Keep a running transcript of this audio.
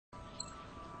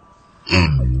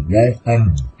And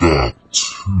welcome back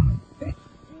to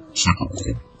Secret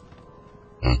World.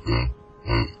 Okay,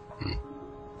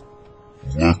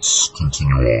 let's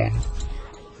continue on.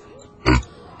 I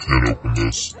can't open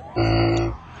this.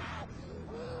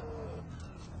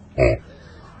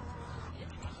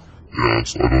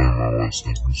 Yes, I don't remember what his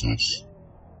name is this.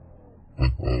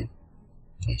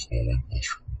 That's all my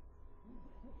question.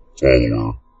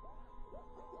 Follower.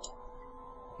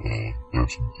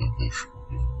 There's some English.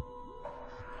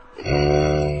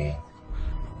 Yeah.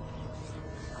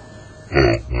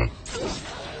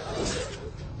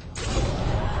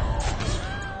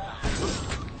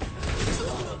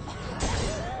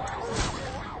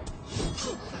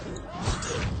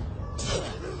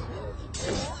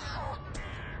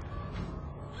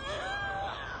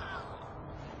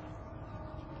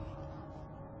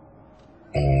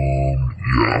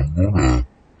 I'm gonna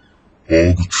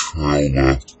follow the trail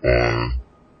left by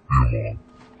Yumon.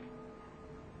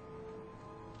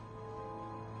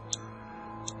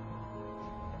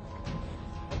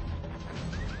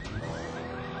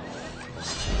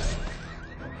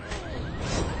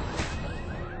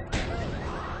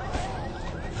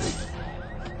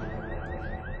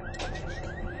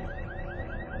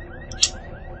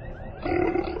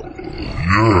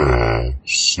 Yeah,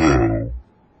 so,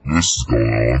 this is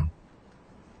going on.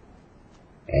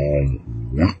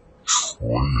 What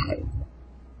trail? Like,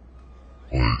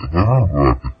 if I remember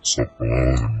I picked this up when I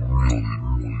was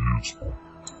really useful.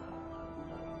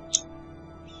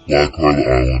 Blackheart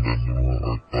Island and Neural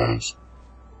Archives.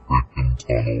 Freaking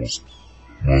tunnels.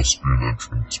 Must be an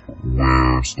entrance, but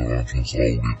where? So the entrance all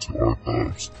lead to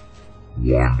archives.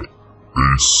 One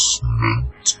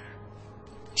basement.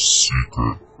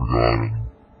 Secret. Forgotten.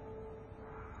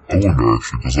 I wonder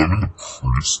actually, does that mean the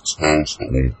priest's house?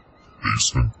 That little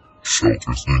basement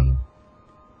shelter thing?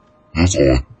 That's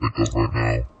all I can think of right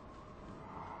now.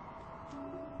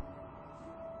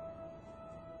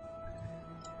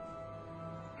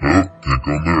 Nope, can't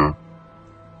go in there.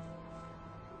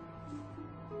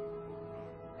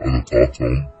 I'm gonna talk to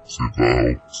him, see if that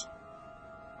helps.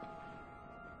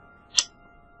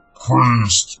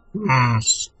 Priest!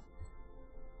 Priest!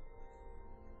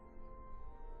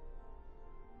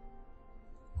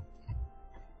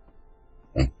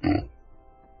 What the?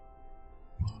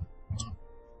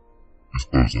 These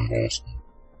clothes ain't awesome.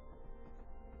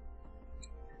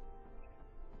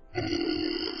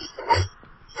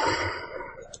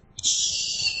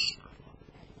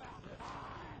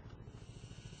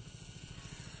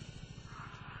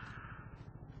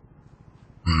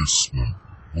 Basement.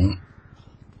 What?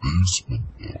 Basement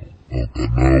though? Okay,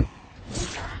 no.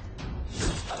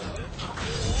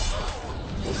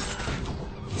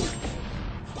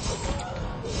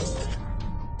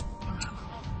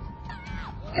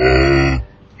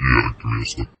 Yeah, give me a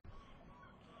sec.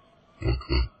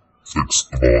 Okay. Fix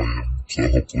the volume, so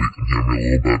hopefully you can hear me a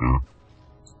little better.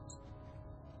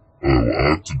 What I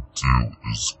have to do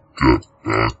is get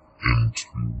back into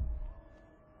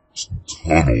some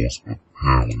tunnels, but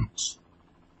apparently it's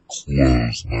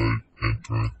closed and I can't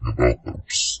do anything about them,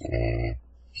 so... really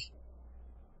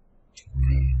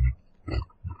need to get back.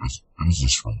 Is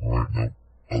this room right now?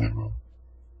 Other room.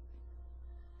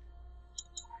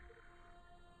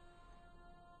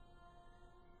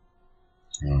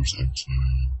 Floor's empty.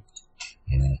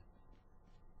 No.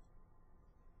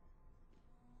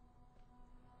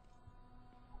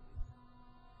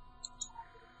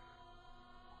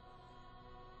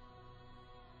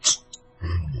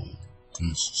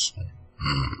 This is so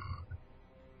weird.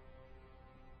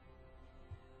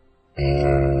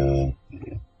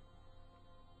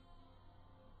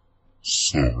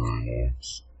 So very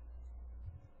lost.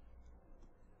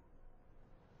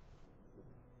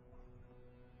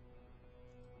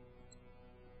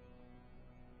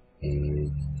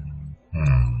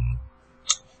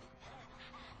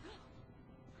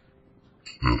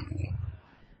 Okay.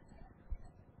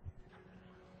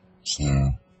 So,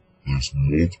 there's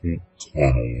multiple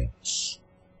tunnels.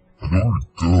 I know where to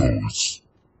go, it's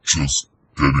just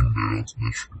getting there that's an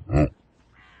issue. Oh.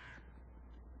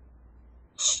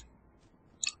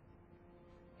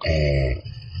 Okay,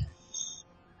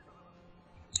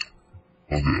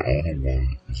 I don't know why.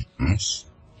 Is it this?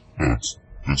 No, it's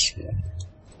this one.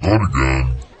 Not again.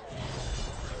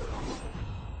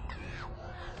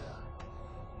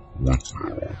 What's that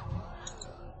one?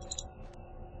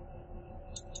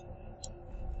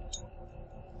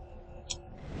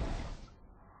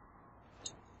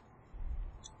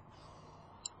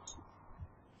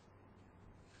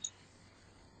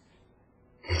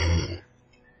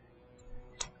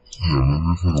 Yeah, maybe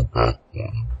if I go back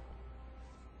one.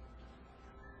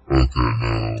 Okay, Okay,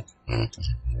 no, that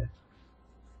doesn't help.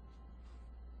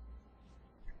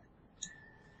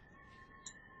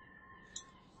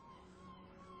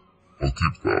 I'll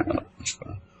keep that up this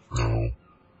one. Now,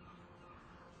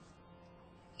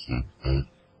 so that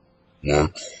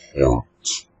black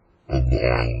heart of the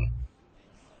island.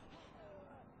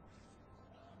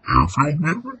 Airfield,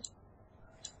 maybe?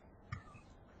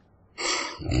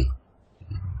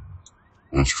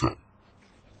 Let's try.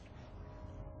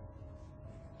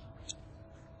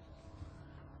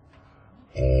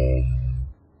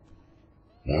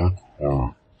 Black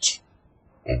heart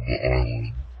of the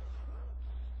island.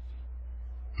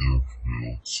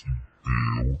 Airfield to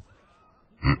build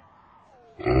it.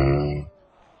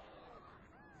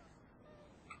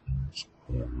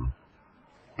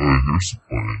 Here's the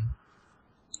plan.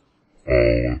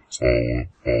 Follow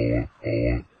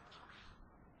it.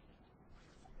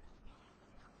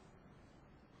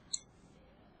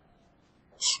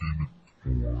 Scenic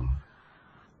tour.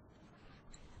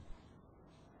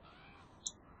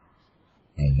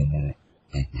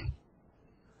 Okay.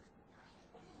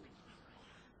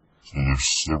 So there's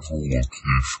several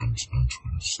locations into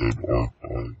said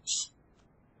archives.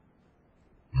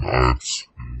 And I have to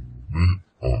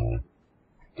where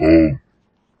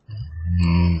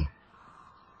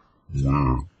I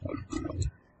go?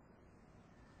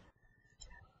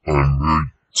 I'm very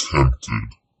tempted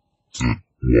to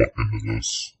walk into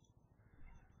this.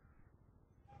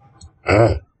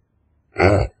 Oh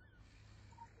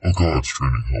god, it's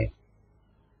training help.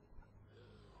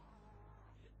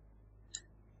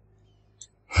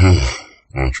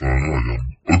 Not trying that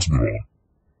again. Let's move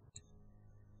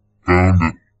on. Found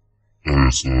it.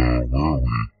 Okay, so where are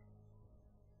we?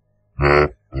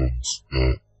 Map of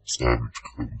Savage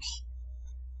Coast.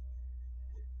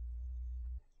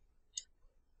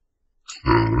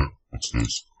 Okay, what's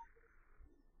this?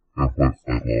 Airport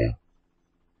flight log.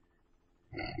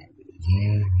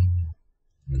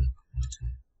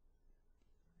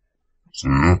 So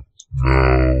yeah, now where do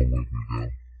we go?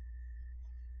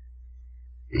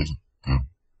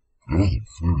 That was a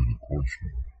very good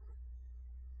question.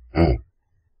 Oh.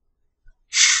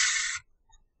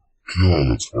 God,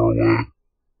 that's far away.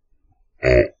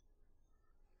 Oh.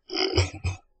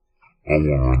 I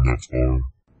won't run that far.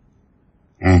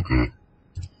 Okay.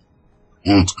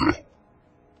 Let's go.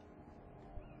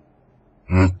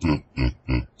 And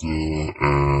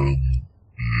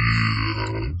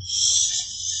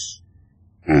yes.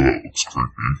 Oh, that looks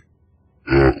creepy.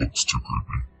 That looks too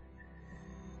creepy.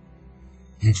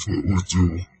 That's what we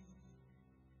do.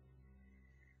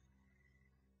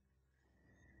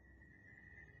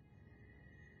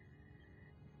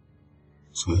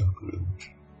 Savage.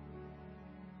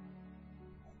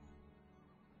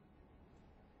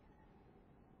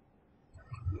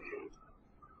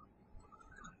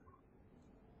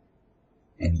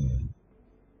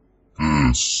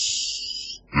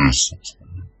 This looks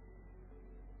good.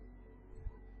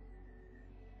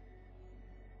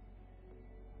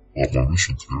 Oh, my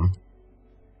mission's here.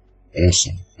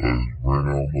 Awesome. I ran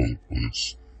out of another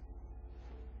place.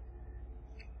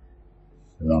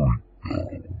 Where we go?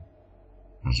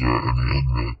 Is there any end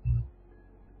I can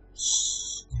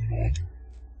see on?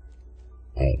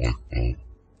 I don't like that.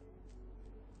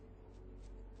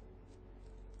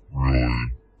 Really?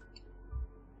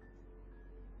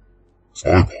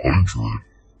 500?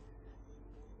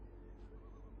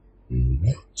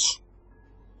 What?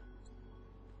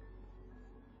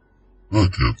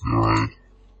 That can't be right.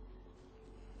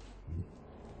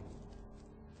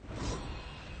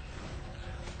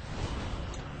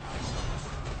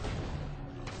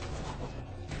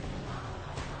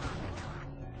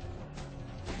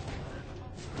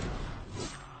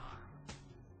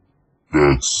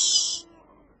 That's...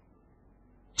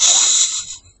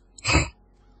 Okay,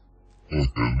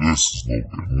 this is a little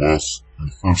bit less. In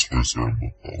the first place, there are no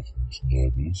thousands. Now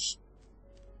this.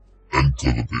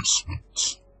 Enter the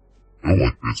basement. I don't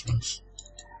like basements.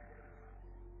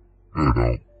 I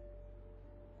don't.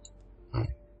 No.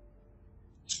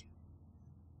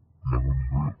 Never in the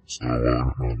group, so I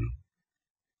don't know.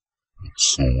 It's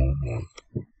so long.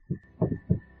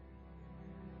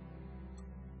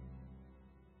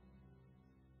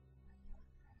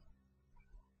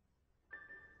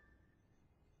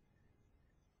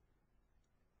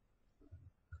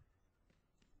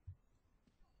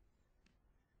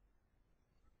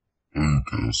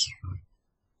 Okay, this is right.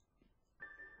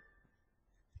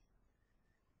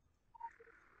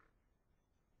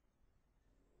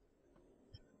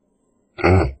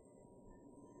 Ah.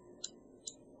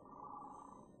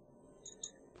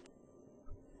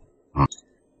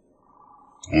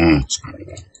 Let's go on.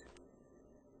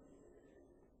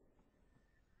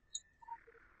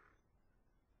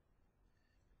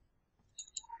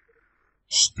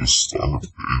 The Star of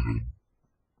David.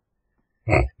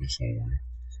 Huh, that's all.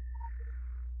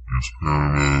 Use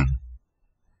Pyramid.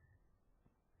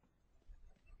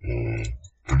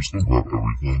 I'm just gonna grab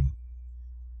everything.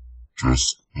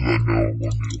 Just because I know I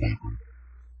want to later.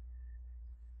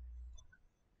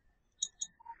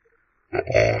 The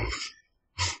Eye.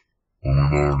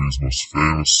 Illuminati's most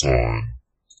famous sign.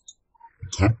 The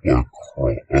Templar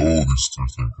Cross. Oh, these three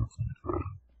things are from the Dragon.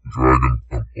 The Dragon,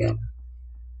 Templar,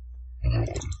 and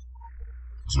the Eye.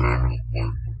 Examine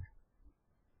Enlightenment.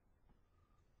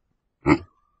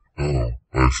 Oh,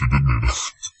 I actually did need it.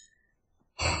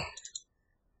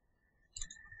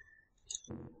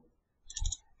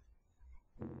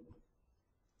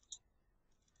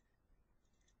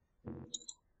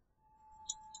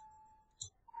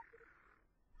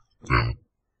 Damn it.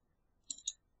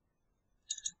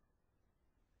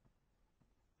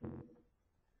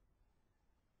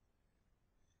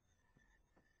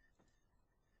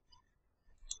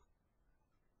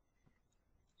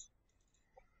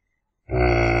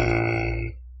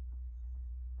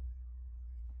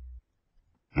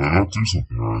 Did I not do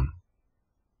something right?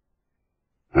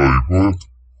 Oh, you probably have to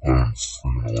put in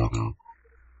freaking order.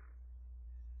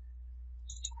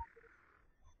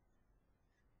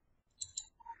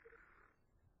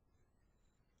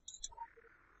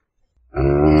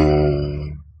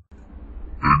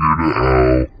 Figured it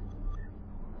out.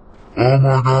 Oh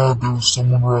my god, there was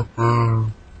someone right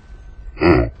there.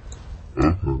 Oh,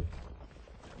 okay.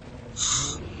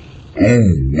 Oh,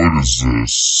 what is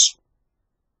this?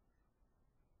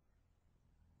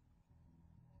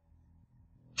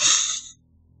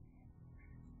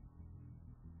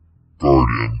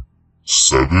 Guardian.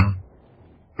 7?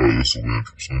 Oh, this will be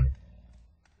interesting.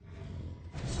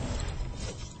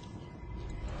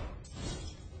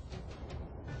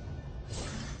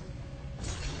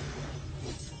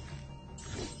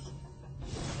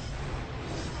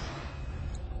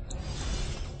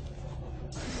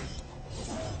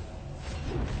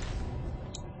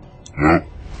 Nope.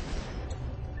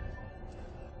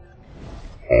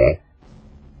 Huh?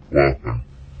 Weapon.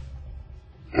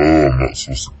 Oh, I'm not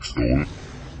supposed to kill it.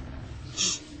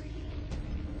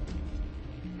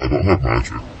 I don't have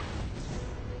magic.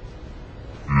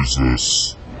 Use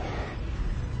this.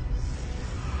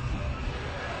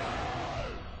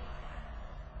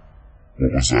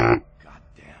 What was that?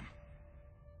 Goddamn.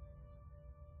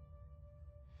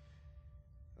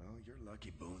 Oh, you're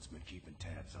lucky Boone's been keeping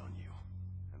tabs on you,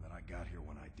 and that I got here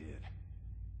when I did.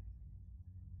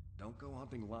 Don't go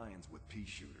hunting lions with pea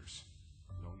shooters.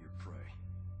 Know your prey.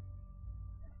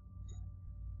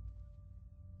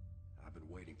 I've been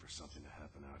waiting for something to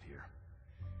happen out here.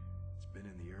 It's been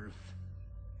in the earth,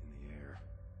 in the air.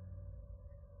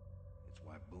 It's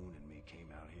why Boone and me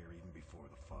came out here even before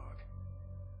the fog.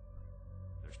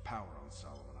 There's power on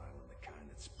Solomon Island, the kind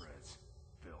that spreads.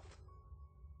 Filth.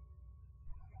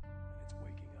 And it's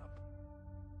waking up.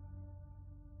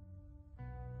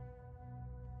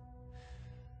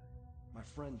 My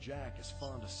friend Jack is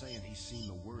fond of saying he's seen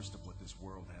the worst of what this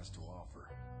world has to offer.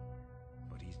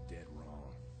 But he's dead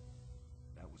wrong.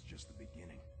 That was just the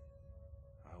beginning.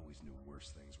 I always knew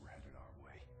worse things were headed our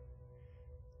way.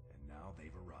 And now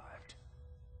they've arrived.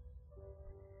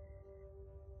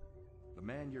 The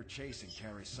man you're chasing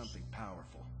carries something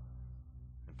powerful.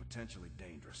 And potentially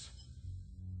dangerous.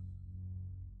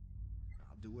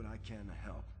 I'll do what I can to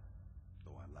help.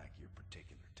 Though I lack your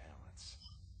particular talents.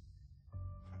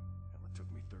 Hell, it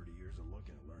took me 30 years of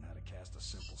looking to learn how to cast a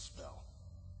simple spell.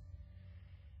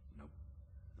 Nope.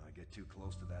 I get too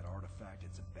close to that artifact,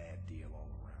 it's a bad deal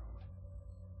all around.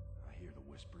 I hear the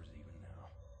whispers even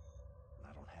now. And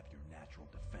I don't have your natural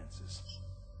defenses.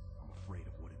 I'm afraid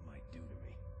of what it might do to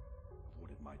me. Of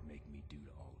what it might make me do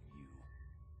to all of you.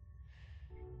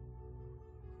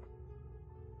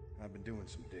 I've been doing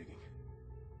some digging.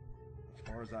 As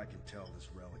far as I can tell, this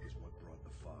relic is what brought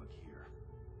the fog here.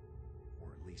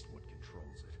 Or at least what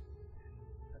controls it.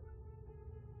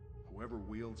 Whoever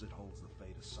wields it holds the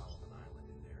fate of Solomon Island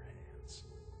in their hands.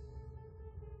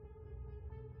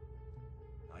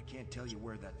 I can't tell you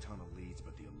where that tunnel leads,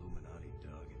 but the Illuminati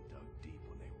dug and dug deep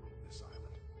when they ruled this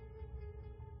island.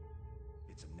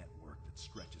 It's a network that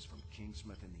stretches from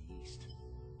Kingsmouth in the east to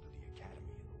the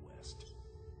Academy in the west.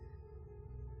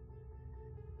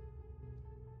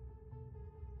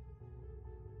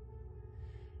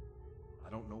 I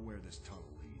don't know where this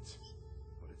tunnel leads,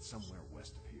 but it's somewhere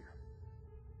west of here.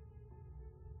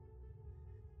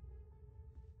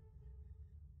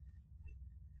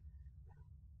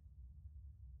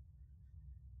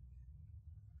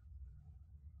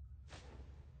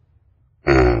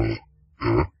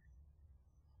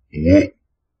 Yeah.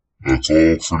 Well, that's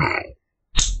all for now.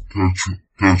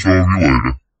 Catch all of you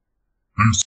later. Peace.